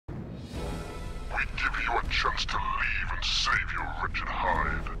we give you a chance to leave and save your wretched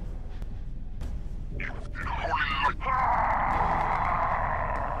hide. You in holy light.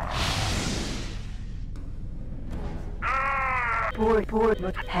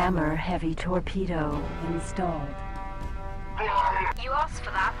 Board Hammer Heavy Torpedo installed. You asked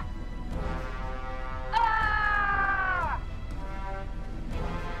for that.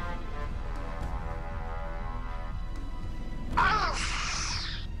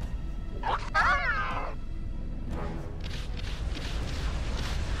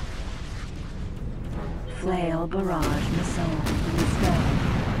 Flail Barrage Missiles installed.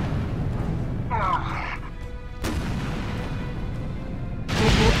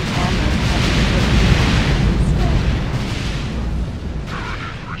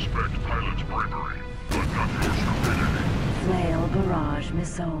 Respect pilot's bravery, but not your stupidity. Flail Barrage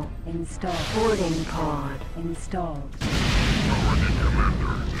Missile installed. Boarding pod installed. Already,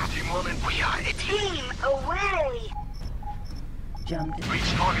 Commander. We are a team away! Jumped.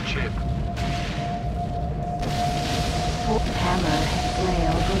 Reach target ship. Hammer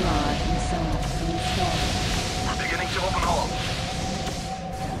Flail Barrage Missiles installed. Beginning to open hull.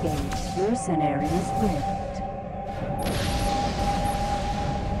 Gauge mercenaries lift.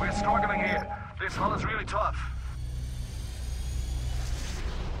 We're struggling here. This hull is really tough.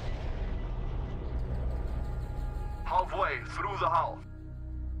 Halfway through the hull.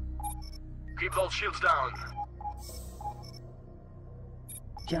 Keep those shields down.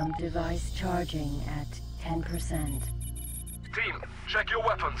 Jump device charging at 10%. Team, check your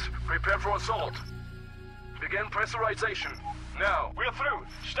weapons. Prepare for assault. Begin pressurization. Now. We're through.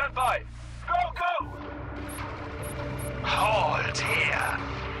 Stand by. Go, go! Hold here.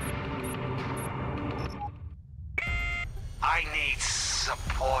 I need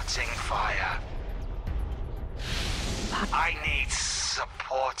supporting fire. I need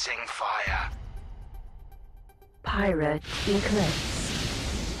supporting fire. Pirate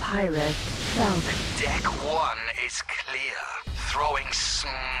Eclipse. Pirate Falcon. Deck 1 is clear. Throwing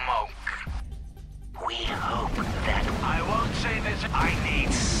smoke. We hope that I won't say this. I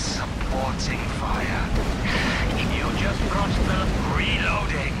need supporting fire. You just crossed the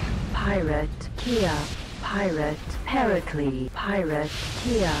reloading. Pirate Kia. Pirate Pericles. Pirate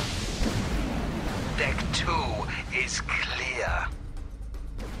Kia. Deck 2 is clear.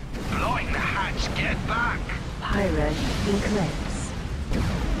 Blowing the hatch, get back. Pirate Eclipse.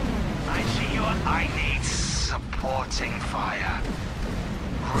 I see you. I need supporting fire.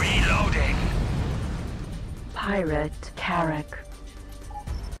 Reloading. Pirate Carrack.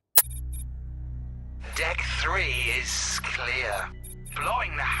 Deck 3 is clear.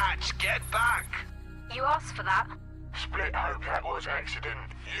 Blowing the hatch, get back. You asked for that. Split hope that was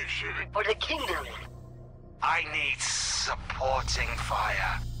accident. You shoot it. For the kingdom. I need supporting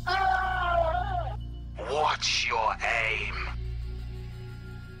fire. Watch your aim.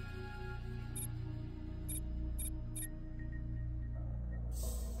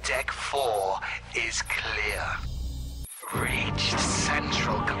 Deck 4 is clear. Reached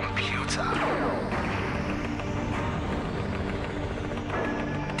central computer.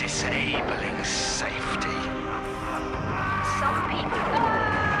 Disabling safety. Some people.